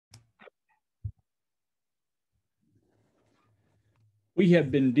We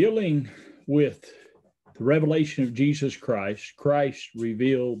have been dealing with the revelation of Jesus Christ, Christ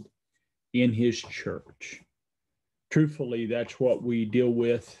revealed in his church. Truthfully, that's what we deal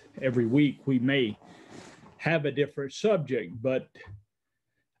with every week. We may have a different subject, but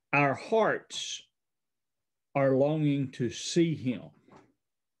our hearts are longing to see him.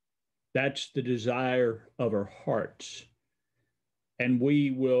 That's the desire of our hearts. And we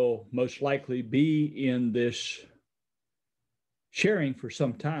will most likely be in this sharing for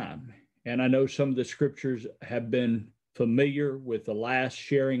some time. And I know some of the scriptures have been familiar with the last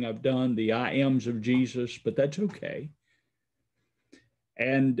sharing I've done, the I ams of Jesus, but that's okay.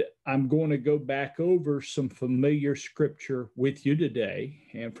 And I'm going to go back over some familiar scripture with you today.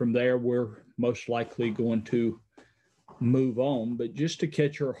 And from there, we're most likely going to move on, but just to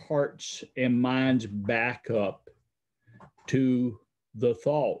catch our hearts and minds back up to the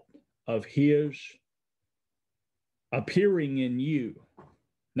thought of his appearing in you,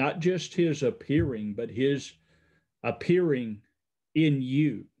 not just his appearing, but his appearing in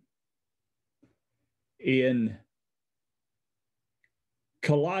you. In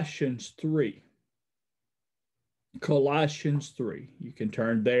Colossians 3, you can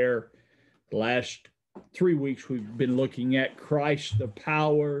turn there. The last 3 weeks we've been looking at Christ, the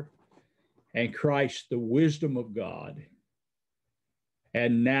power, and Christ, the wisdom of God.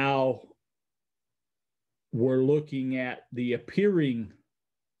 And now we're looking at the appearing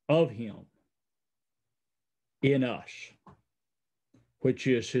of him in us, which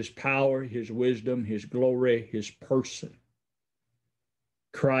is his power, his wisdom, his glory, his person.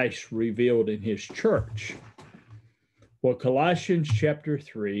 Christ revealed in his church. Well, Colossians chapter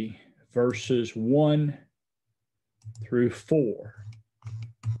 3, verses 1 through 4.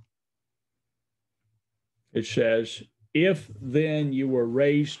 It says, "If then you were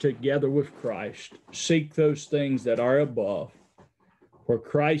raised together with Christ, seek those things that are above, where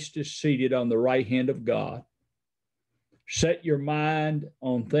Christ is seated on the right hand of God. Set your mind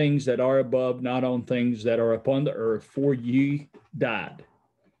on things that are above, not on things that are upon the earth, for ye died,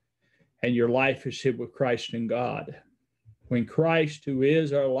 and your life is hid with Christ in God. When Christ, who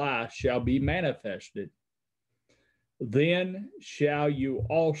is our life, shall be manifested, then shall you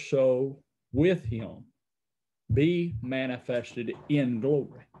also with him be manifested in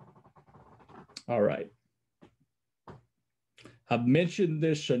glory." All right. I've mentioned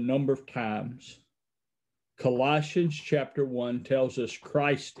this a number of times. Colossians chapter 1 tells us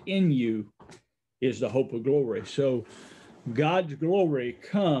Christ in you is the hope of glory. So God's glory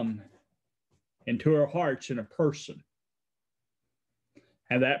come into our hearts in a person.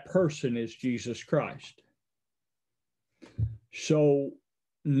 And that person is Jesus Christ. So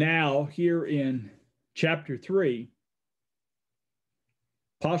now here in chapter 3,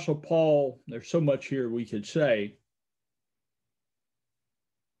 Apostle Paul, there's so much here we could say.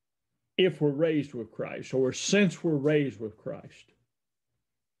 If we're raised with Christ, or since we're raised with Christ,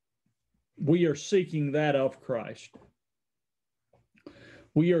 we are seeking that of Christ.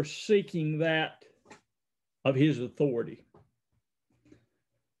 We are seeking that of his authority,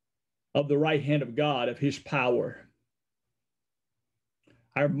 of the right hand of God, of his power.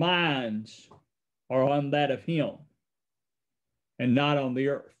 Our minds are on that of him and not on the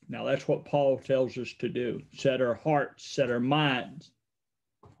earth. Now, that's what Paul tells us to do. Set our hearts, set our minds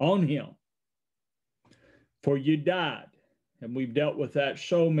on him. For you died. And we've dealt with that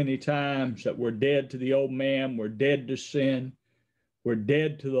so many times, that we're dead to the old man, we're dead to sin, we're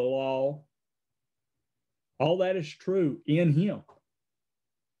dead to the law. All that is true in him.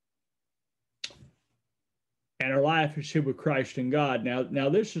 And our life is hid with Christ in God. Now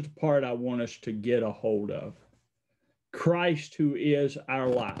this is the part I want us to get a hold of. Christ, who is our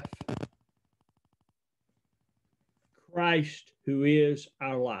life. Christ, who is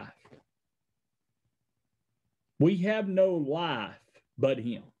our life. We have no life but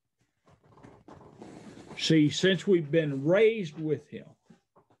him. See, since we've been raised with him,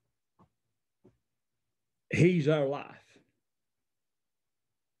 he's our life.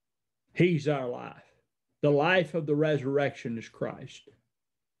 He's our life. The life of the resurrection is Christ.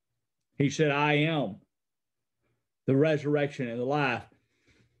 He said, I am the resurrection and the life.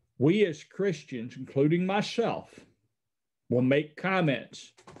 We as Christians, including myself, will make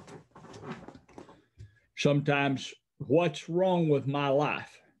comments. Sometimes, what's wrong with my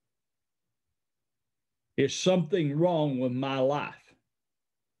life? Is something wrong with my life?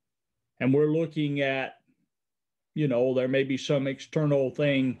 And we're looking at, there may be some external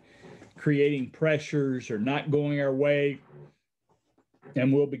thing creating pressures or not going our way.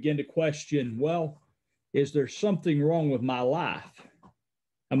 And we'll begin to question, well, is there something wrong with my life?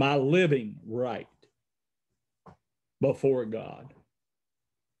 Am I living right before God?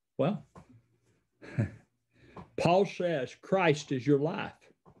 Well, Paul says Christ is your life.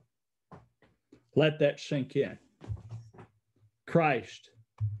 Let that sink in. Christ,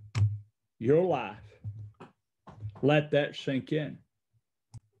 your life. Let that sink in.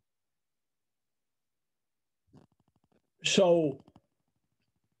 So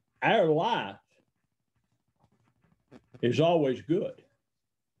our life is always good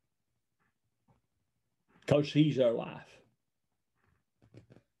because he's our life.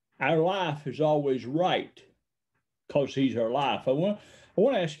 Our life is always right because he's our life. I want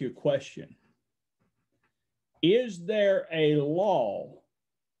to ask you a question. Is there a law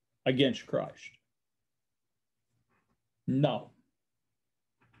against Christ? No.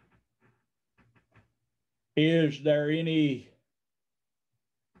 Is there any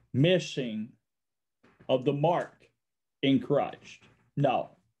missing of the mark in Christ? No.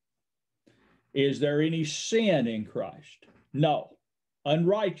 Is there any sin in Christ? No.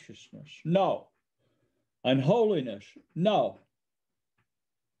 Unrighteousness? No. Unholiness? No.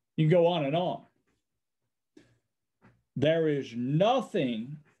 You can go on and on. There is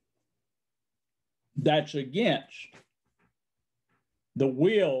nothing that's against the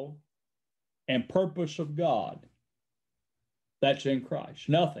will and purpose of God that's in Christ.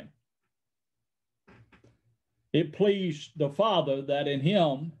 Nothing. It pleased the Father that in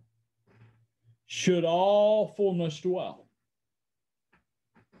him should all fullness dwell.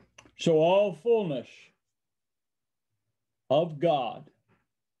 So all fullness of God,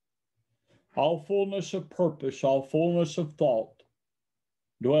 all fullness of purpose, all fullness of thought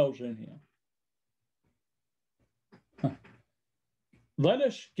dwells in him. Let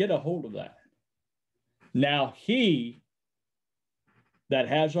us get a hold of that. Now he that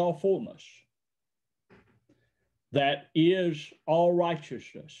has all fullness, that is all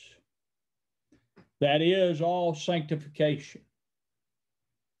righteousness, that is all sanctification,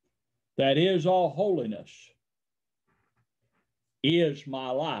 that is all holiness, is my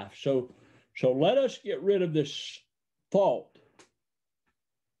life. So let us get rid of this thought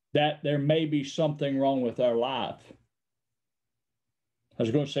that there may be something wrong with our life. I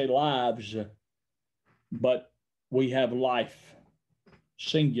was going to say lives, but we have life,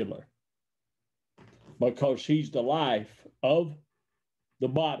 singular, because he's the life of the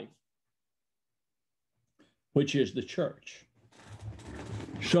body, which is the church.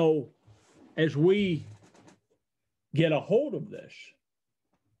 So as we get a hold of this,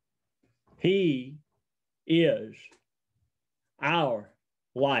 he is our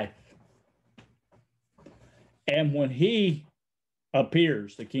life. And when he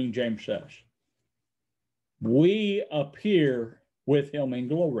appears, the King James says, we appear with him in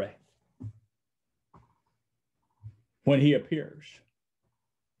glory when he appears.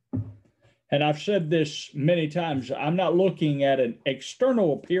 And I've said this many times, I'm not looking at an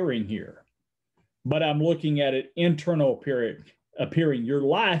external appearing here, but I'm looking at an internal appearing. Your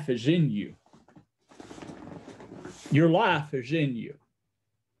life is in you. Your life is in you.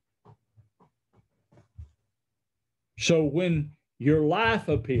 So when your life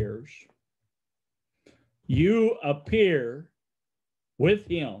appears, you appear with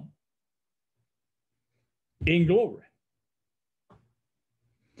him in glory.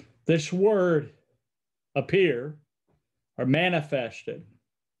 This word appear or manifested,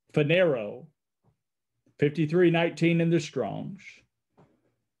 phanero, 53:19 in the Strong's,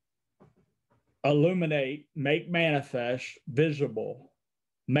 illuminate, make manifest, visible,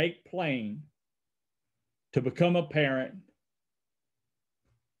 make plain, to become apparent,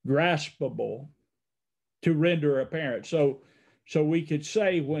 graspable, to render apparent. So we could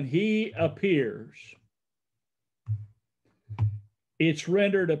say when he appears, it's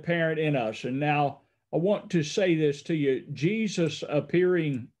rendered apparent in us. And now I want to say this to you. Jesus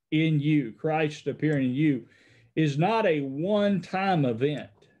appearing in you, Christ appearing in you, is not a one-time event.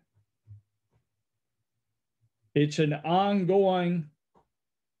 It's an ongoing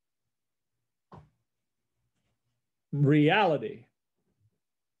reality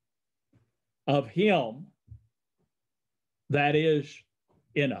of him that is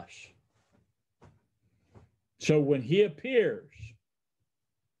in us. So when he appears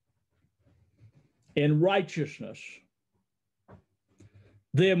in righteousness,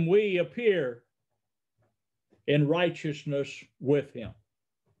 then we appear in righteousness with him.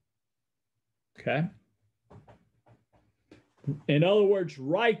 Okay? In other words,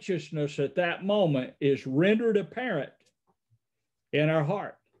 righteousness at that moment is rendered apparent in our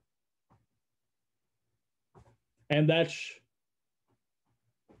heart. And that's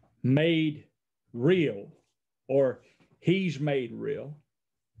made real, or he's made real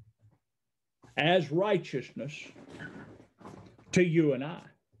as righteousness to you and I.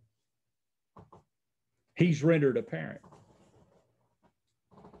 He's rendered apparent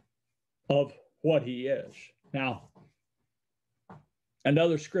of what he is. Now,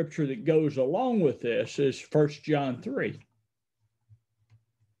 another scripture that goes along with this is 1 John 3.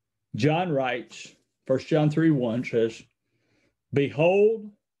 John writes, 1 John 3:1 says,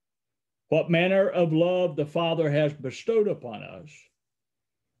 "Behold, what manner of love the Father has bestowed upon us,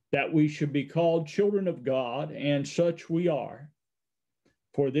 that we should be called children of God, and such we are.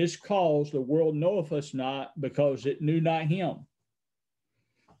 For this cause the world knoweth us not, because it knew not him.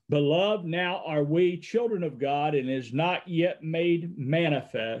 Beloved, now are we children of God, and is not yet made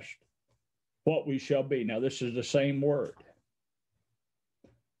manifest what we shall be." Now, this is the same word.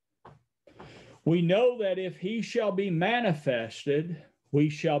 "We know that if he shall be manifested, we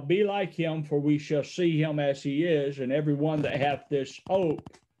shall be like him, for we shall see him as he is. And everyone that hath this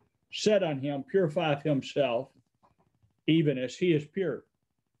hope set on him purifieth himself, even as he is pure."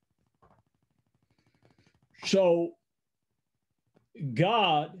 So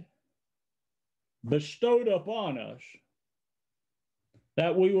God bestowed upon us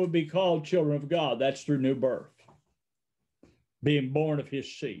that we would be called children of God. That's through new birth, being born of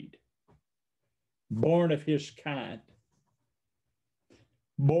his seed, born of his kind,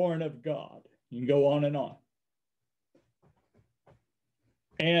 born of God. You can go on and on.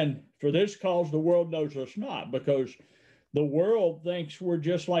 "And for this cause the world knows us not," because the world thinks we're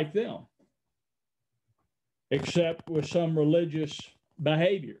just like them, except with some religious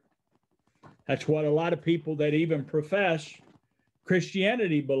behavior. That's what a lot of people that even profess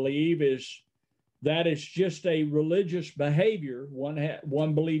Christianity believe, is that it's just a religious behavior.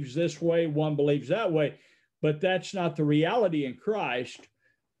 One believes this way, one believes that way, but that's not the reality in Christ.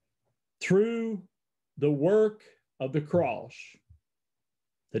 Through the work of the cross,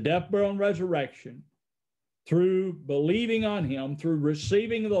 the death, burial, and resurrection, through believing on him, through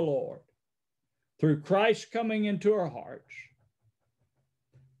receiving the Lord, through Christ coming into our hearts,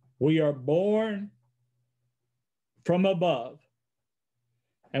 we are born from above,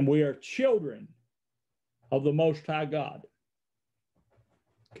 and we are children of the Most High God.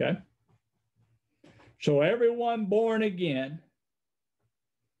 Okay? So everyone born again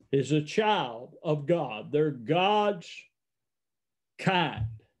is a child of God. They're God's kind,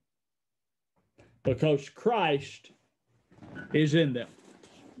 because Christ is in them.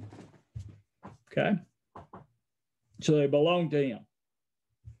 Okay? So they belong to him.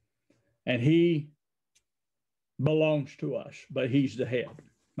 And he belongs to us, but he's the head.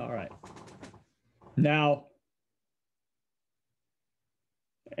 All right. Now,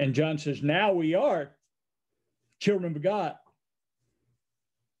 and John says, now we are children of God.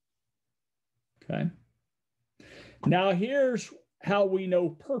 Okay. Now here's how we know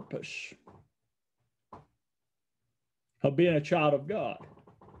purpose of being a child of God.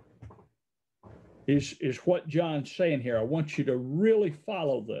 Is what John's saying here. I want you to really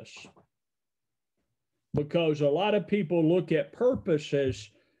follow this, because a lot of people look at purpose as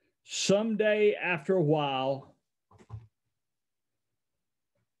someday after a while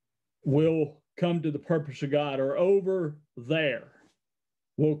we'll come to the purpose of God, or over there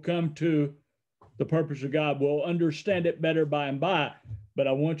we'll come to the purpose of God. We'll understand it better by and by. But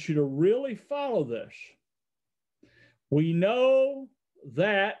I want you to really follow this. We know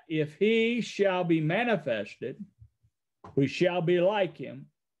that if he shall be manifested, we shall be like him,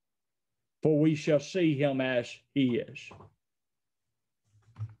 for we shall see him as he is.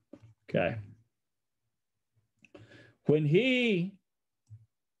 Okay. When he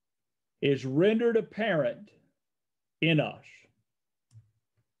is rendered apparent in us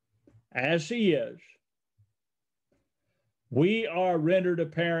as he is, we are rendered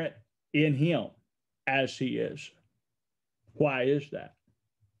apparent in him as he is. Why is that?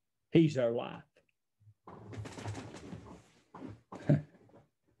 He's our life.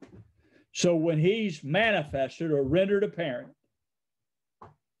 So when he's manifested or rendered apparent,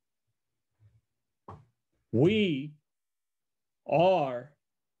 we are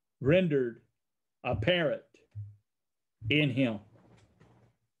rendered apparent in him.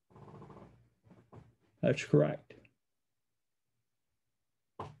 That's correct.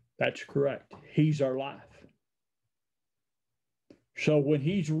 That's correct. He's our life. So when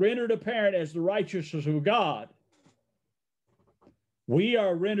he's rendered apparent as the righteousness of God, we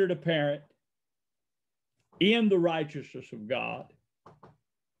are rendered apparent in the righteousness of God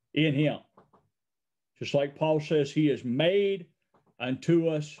in him. Just like Paul says, he is made unto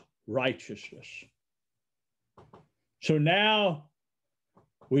us righteousness. So now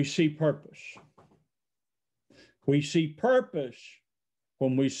we see purpose. We see purpose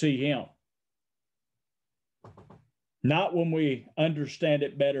when we see him. Not when we understand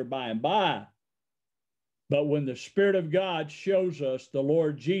it better by and by, But when the Spirit of God shows us the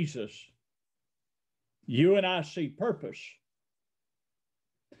Lord Jesus, you and I see purpose.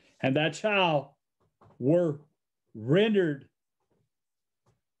 And that's how we're rendered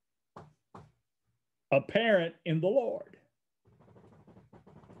apparent in the Lord,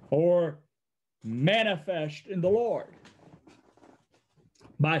 or manifest in the Lord,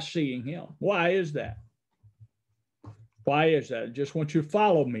 by seeing Him. Why is that? Why is that? I just want you to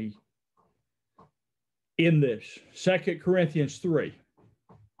follow me in this. 2 Corinthians 3.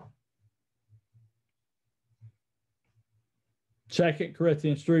 2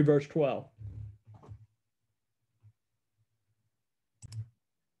 Corinthians 3, verse 12.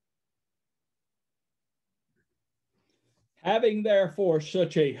 Having therefore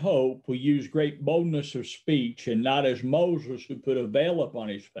such a hope, we use great boldness of speech, and not as Moses, who put a veil upon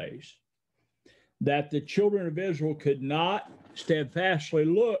his face, that the children of Israel could not steadfastly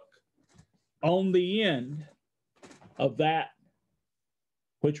look on the end of that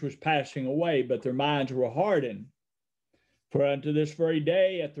which was passing away, but their minds were hardened. For unto this very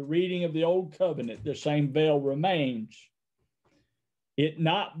day, at the reading of the old covenant, the same veil remains, it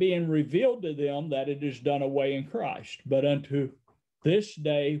not being revealed to them that it is done away in Christ. But unto this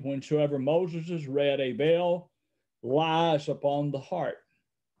day, whensoever Moses is read, a veil lies upon the heart.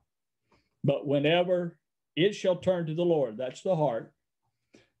 But whenever it shall turn to the Lord, that's the heart,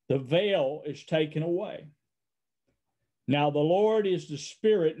 the veil is taken away. Now the Lord is the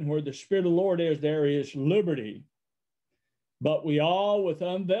Spirit, and where the Spirit of the Lord is, there is liberty. But we all, with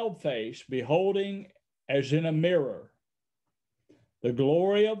unveiled face, beholding as in a mirror the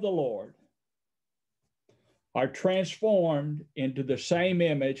glory of the Lord, are transformed into the same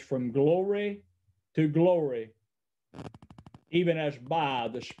image from glory to glory, even as by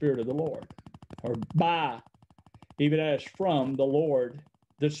the Spirit of the Lord, or even as from the Lord,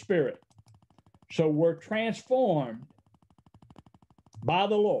 the Spirit. So we're transformed by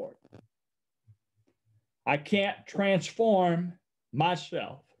the Lord. I can't transform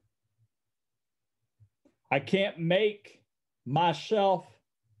myself. I can't make myself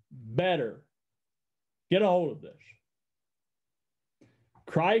better. Get a hold of this.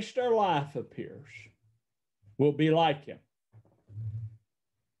 Christ, our life, appears. We'll be like Him.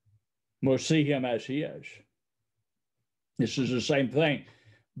 We'll see Him as He is. This is the same thing.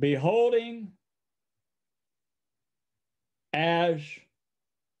 Beholding as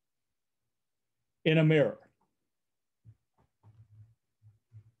in a mirror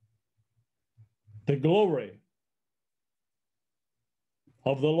the glory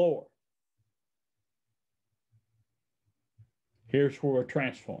of the Lord. Here's where we're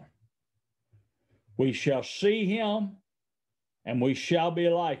transformed. We shall see Him, and we shall be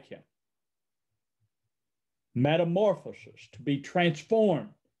like Him. Metamorphosis, to be transformed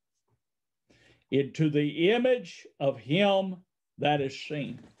into the image of Him that is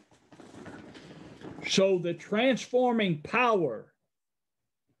seen. So the transforming power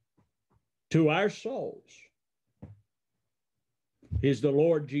to our souls is the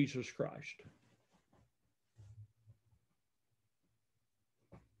Lord Jesus Christ.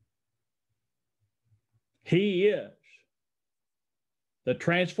 He is the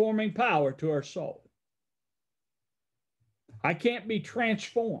transforming power to our soul. I can't be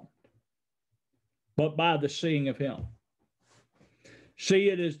transformed but by the seeing of Him. See,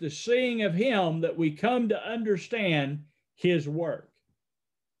 it is the seeing of Him that we come to understand His work.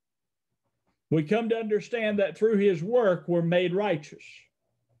 We come to understand that through His work, we're made righteous.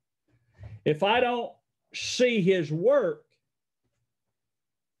 If I don't see His work,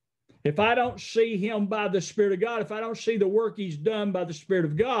 if I don't see Him by the Spirit of God, if I don't see the work He's done by the Spirit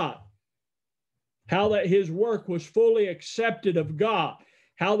of God, how that His work was fully accepted of God,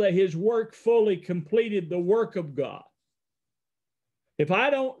 how that His work fully completed the work of God. If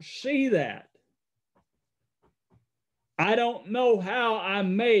I don't see that, I don't know how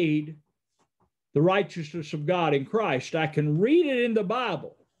I'm made the righteousness of God in Christ. I can read it in the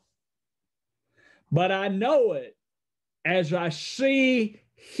Bible, but I know it as I see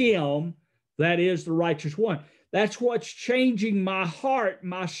Him that is the righteous one. That's what's changing my heart,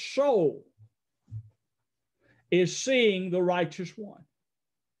 my soul, is seeing the righteous one.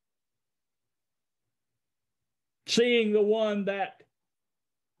 Seeing the one that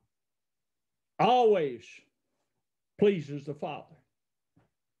always pleases the Father.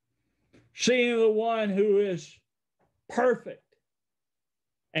 Seeing the one who is perfect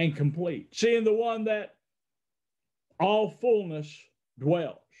and complete. Seeing the one that all fullness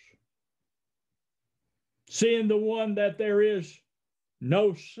dwells. Seeing the one that there is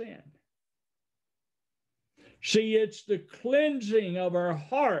no sin. See, it's the cleansing of our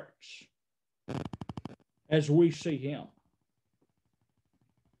hearts as we see him.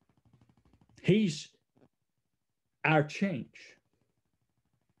 He's our change.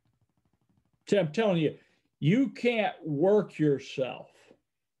 See, I'm telling you, you can't work yourself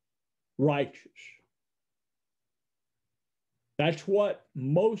righteous. That's what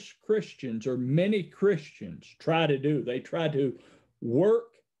most Christians or many Christians try to do. They try to work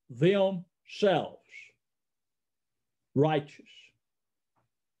themselves righteous.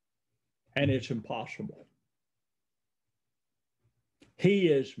 And it's impossible. He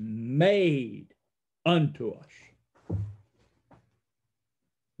is made unto us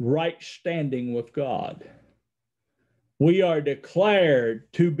right standing with God. We are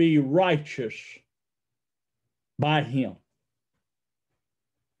declared to be righteous by him.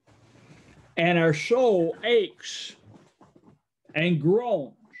 And our soul aches and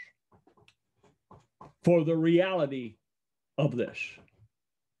groans for the reality of this,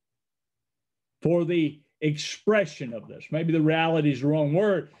 for the expression of this. Maybe the reality is the wrong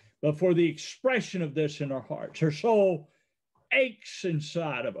word, but for the expression of this in our hearts. Our soul aches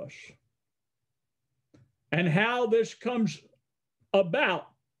inside of us. And how this comes about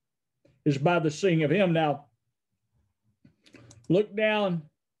is by the singing of him. Now, look down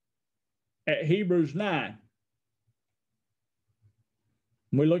at Hebrews 9.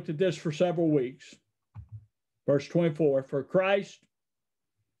 We looked at this for several weeks. Verse 24, for Christ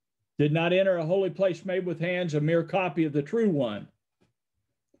did not enter a holy place made with hands, a mere copy of the true one,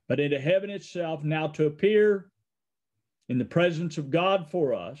 but into heaven itself, now to appear in the presence of God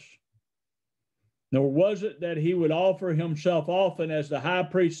for us. Nor was it that he would offer himself often as the high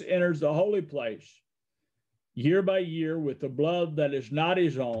priest enters the holy place, year by year, with the blood that is not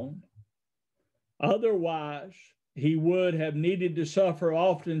his own. Otherwise, he would have needed to suffer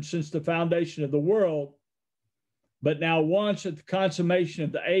often since the foundation of the world. But now once at the consummation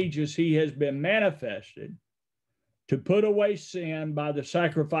of the ages, he has been manifested to put away sin by the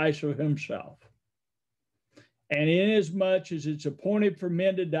sacrifice of himself. And inasmuch as it's appointed for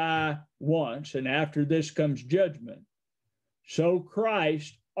men to die once, and after this comes judgment, so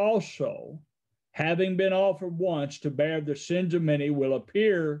Christ also, having been offered once to bear the sins of many, will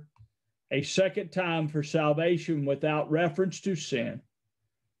appear a second time for salvation without reference to sin,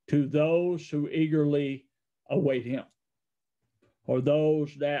 to those who eagerly await him, or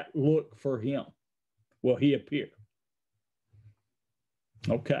those that look for him. Will he appear?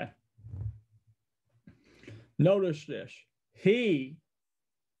 Okay. Notice this. He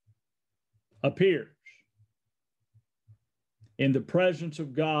appears in the presence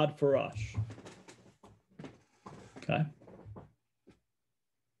of God for us. Okay.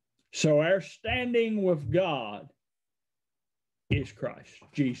 So our standing with God is Christ,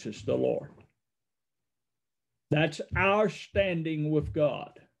 Jesus the Lord. That's our standing with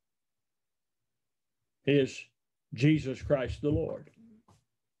God, is Jesus Christ the Lord.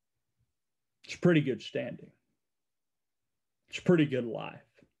 It's pretty good standing. It's a pretty good life.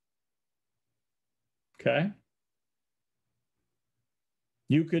 Okay?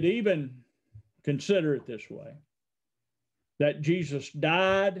 You could even consider it this way, that Jesus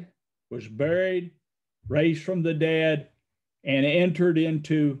died, was buried, raised from the dead, and entered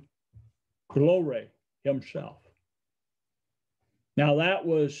into glory himself. Now that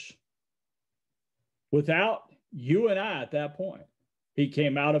was without you and I at that point. He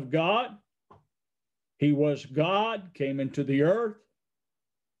came out of God. He was God, came into the earth,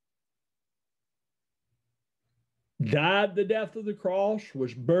 died the death of the cross,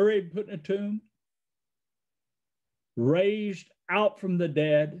 was buried, put in a tomb, raised out from the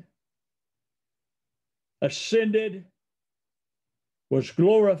dead, ascended, was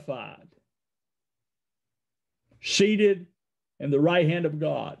glorified, seated in the right hand of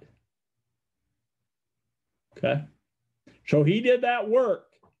God. Okay? So he did that work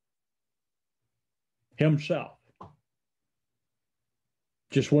himself.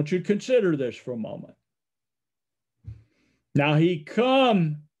 Just want you to consider this for a moment. Now he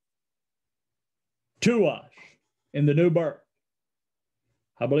come to us in the new birth.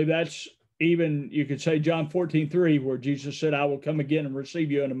 I believe that's even, you could say John 14:3, where Jesus said, I will come again and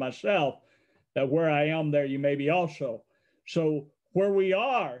receive you unto myself, that where I am, there you may be also. So where we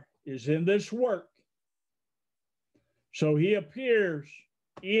are is in this work. So he appears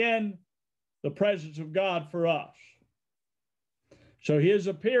in the presence of God for us. So his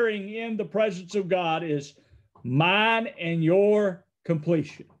appearing in the presence of God is mine and your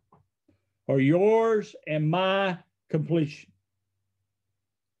completion, or yours and my completion.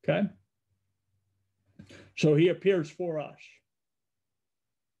 Okay? So he appears for us.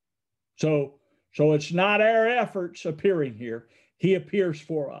 So it's not our efforts appearing here. He appears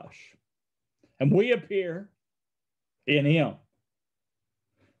for us. and we appear in him.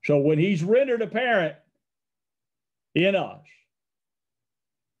 So when he's rendered apparent in us,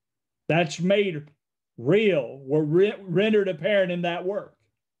 that's made real. We're rendered apparent in that work.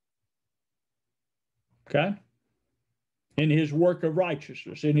 Okay? In his work of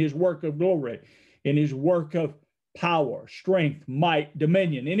righteousness, in his work of glory, in his work of power, strength, might,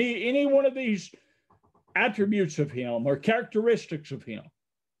 dominion, any one of these attributes of him or characteristics of him,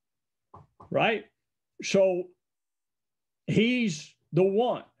 right? So he's the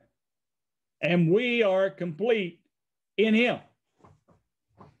one, and we are complete in him.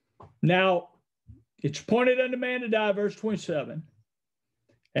 Now, it's appointed unto man to die, verse 27,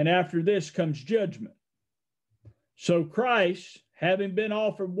 and after this comes judgment. So Christ, having been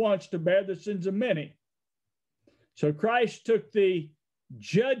offered once to bear the sins of many, so Christ took the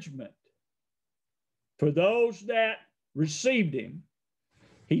judgment for those that received him.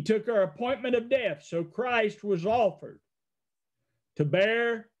 He took our appointment of death. So Christ was offered to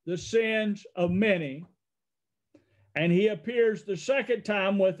bear the sins of many. And he appears the second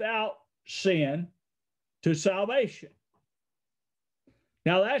time without sin to salvation.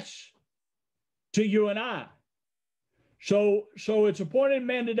 Now that's to you and I. So it's appointed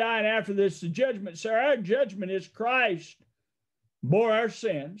men to die, and after this, the judgment. So our judgment is Christ bore our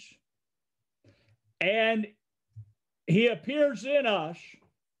sins, and he appears in us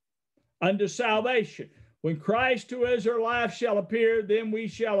unto salvation. When Christ, who is our life, shall appear, then we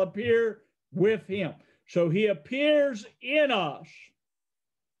shall appear with him. So he appears in us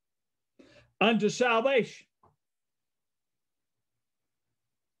unto salvation.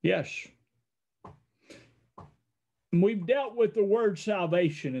 Yes. We've dealt with the word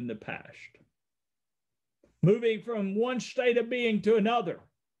salvation in the past, moving from one state of being to another.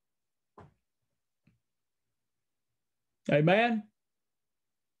 Amen?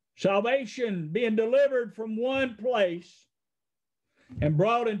 Salvation being delivered from one place and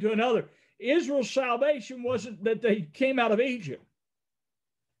brought into another. Israel's salvation wasn't that they came out of Egypt.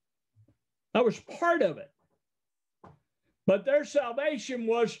 That was part of it. But their salvation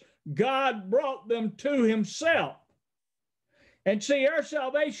was God brought them to himself. And see, our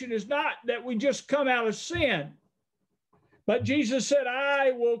salvation is not that we just come out of sin. But Jesus said,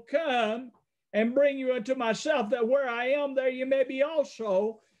 I will come and bring you unto myself, that where I am, there you may be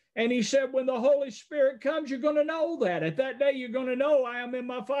also. And he said, when the Holy Spirit comes, you're going to know that. At that day, you're going to know I am in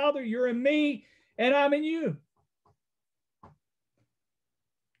my Father, you're in me, and I'm in you.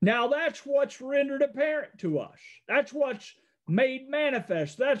 Now, that's what's rendered apparent to us. That's what's made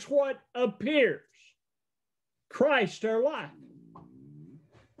manifest. That's what appears. Christ, our life.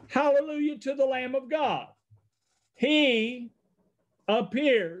 Hallelujah to the Lamb of God. He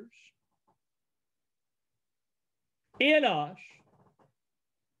appears in us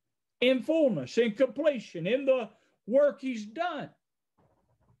in fullness, in completion, in the work he's done.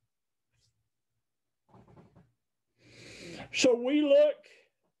 So we look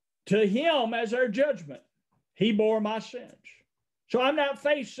to him as our judgment. He bore my sins. So I'm not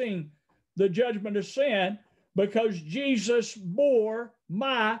facing the judgment of sin because Jesus bore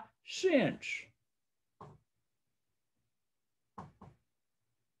my sins.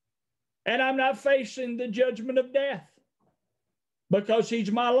 And I'm not facing the judgment of death because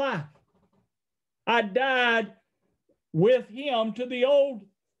he's my life. I died with him to the old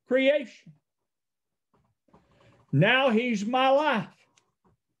creation. Now he's my life.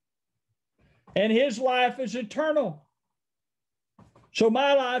 And his life is eternal. So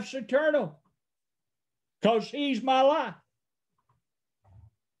my life's eternal because he's my life.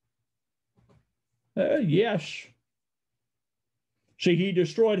 Yes. See, he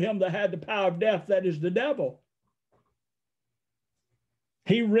destroyed him that had the power of death, that is the devil.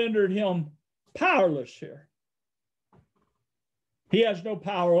 He rendered him powerless here. He has no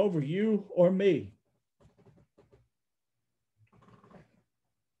power over you or me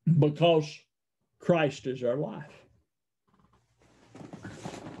because Christ is our life.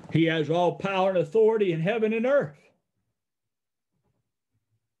 He has all power and authority in heaven and earth.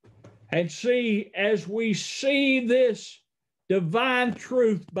 And see, as we see this divine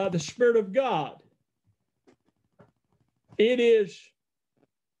truth by the Spirit of God, it is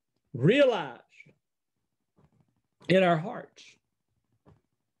realized in our hearts.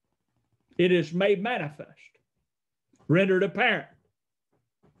 It is made manifest, rendered apparent.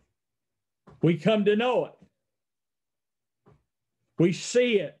 We come to know it. We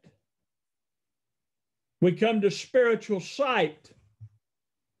see it. We come to spiritual sight,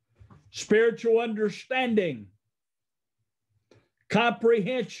 spiritual understanding,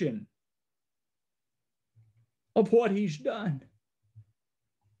 comprehension of what he's done.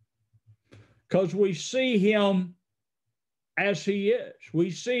 because we see him as he is.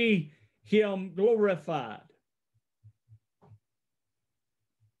 We see him glorified.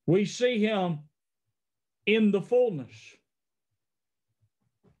 We see him in the fullness,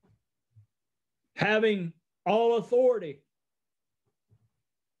 having all authority.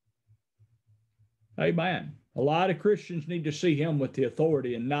 Amen. A lot of Christians need to see him with the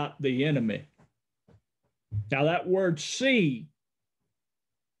authority and not the enemy. Now, that word see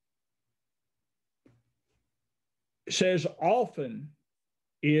says often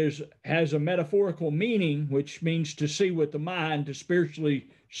has a metaphorical meaning, which means to see with the mind, to spiritually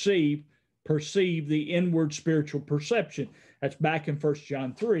see, perceive the inward spiritual perception. That's back in 1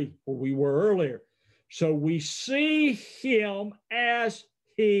 John 3, where we were earlier. So we see him as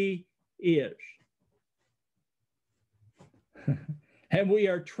he is. And we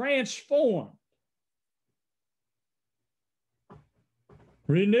are transformed,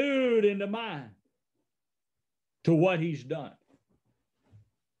 renewed in the mind to what he's done.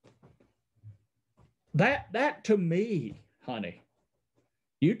 That to me, honey,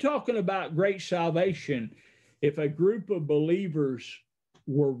 you talking about great salvation, if a group of believers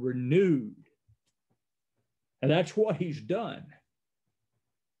were renewed, and that's what he's done,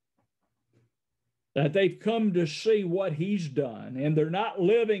 that they've come to see what he's done, and they're not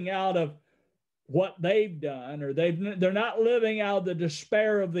living out of what they've done, or they're not living out of the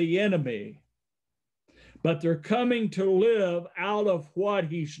despair of the enemy, but they're coming to live out of what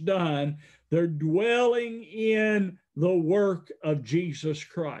he's done. They're dwelling in the work of Jesus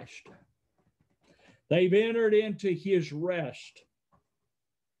Christ. They've entered into his rest,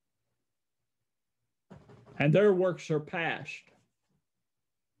 and their works are past.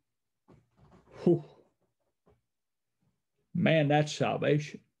 Whew. Man, that's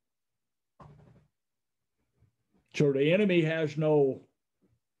salvation. So the enemy has no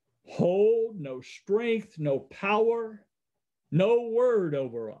hold, no strength, no power, no word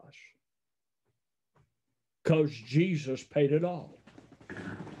over us, because Jesus paid it all.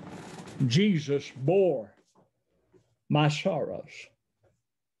 Jesus bore my sorrows.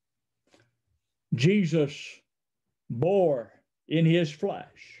 Jesus bore in his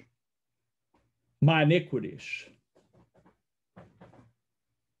flesh my iniquities.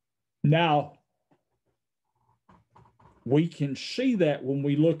 Now, we can see that when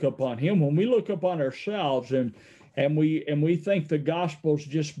we look upon him, when we look upon ourselves and we think the gospel is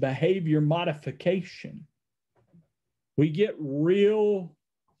just behavior modification. We get real,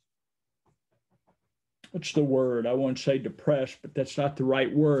 what's the word? I won't say depressed, but that's not the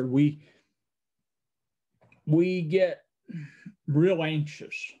right word. We get real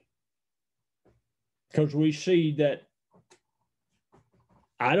anxious because we see that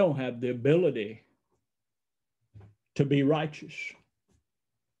I don't have the ability to be righteous.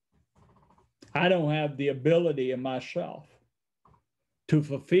 I don't have the ability in myself to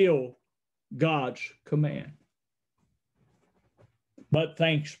fulfill God's command. But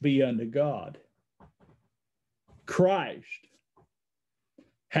thanks be unto God, Christ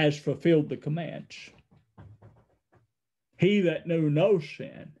has fulfilled the commands. He that knew no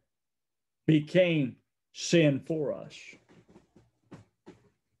sin became sin for us,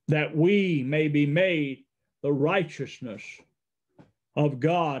 that we may be made the righteousness of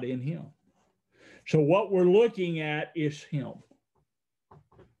God in him. So what we're looking at is him.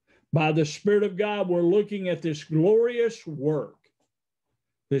 By the Spirit of God, we're looking at this glorious work,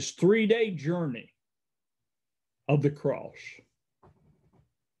 this 3-day journey of the cross.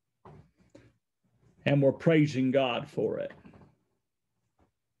 And we're praising God for it,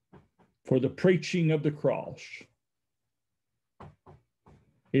 for the preaching of the cross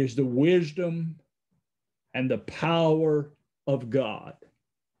is the wisdom and the power of God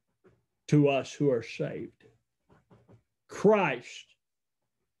to us who are saved. Christ,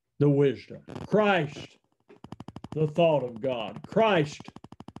 the wisdom. Christ, the thought of God. Christ,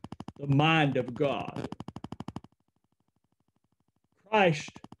 the mind of God. Christ,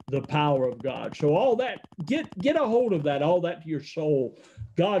 the power of God. So all that, get a hold of that, all that to your soul.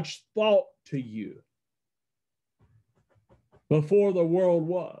 God's thought to you before the world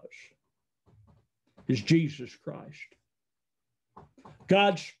was is Jesus Christ.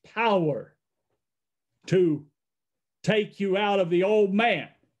 God's power to take you out of the old man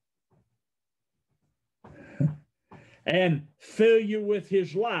and fill you with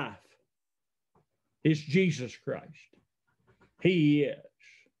his life is Jesus Christ. He is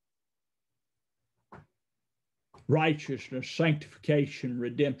righteousness, sanctification,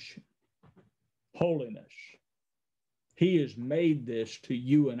 redemption, holiness. He has made this to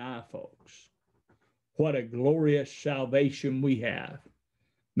you and I, folks. What a glorious salvation we have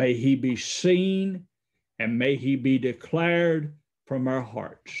May he be seen and may he be declared from our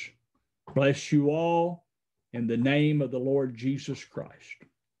hearts. Bless you all in the name of the Lord Jesus Christ.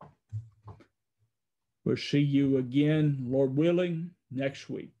 We'll see you again, Lord willing, next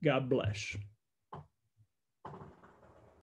week. God bless.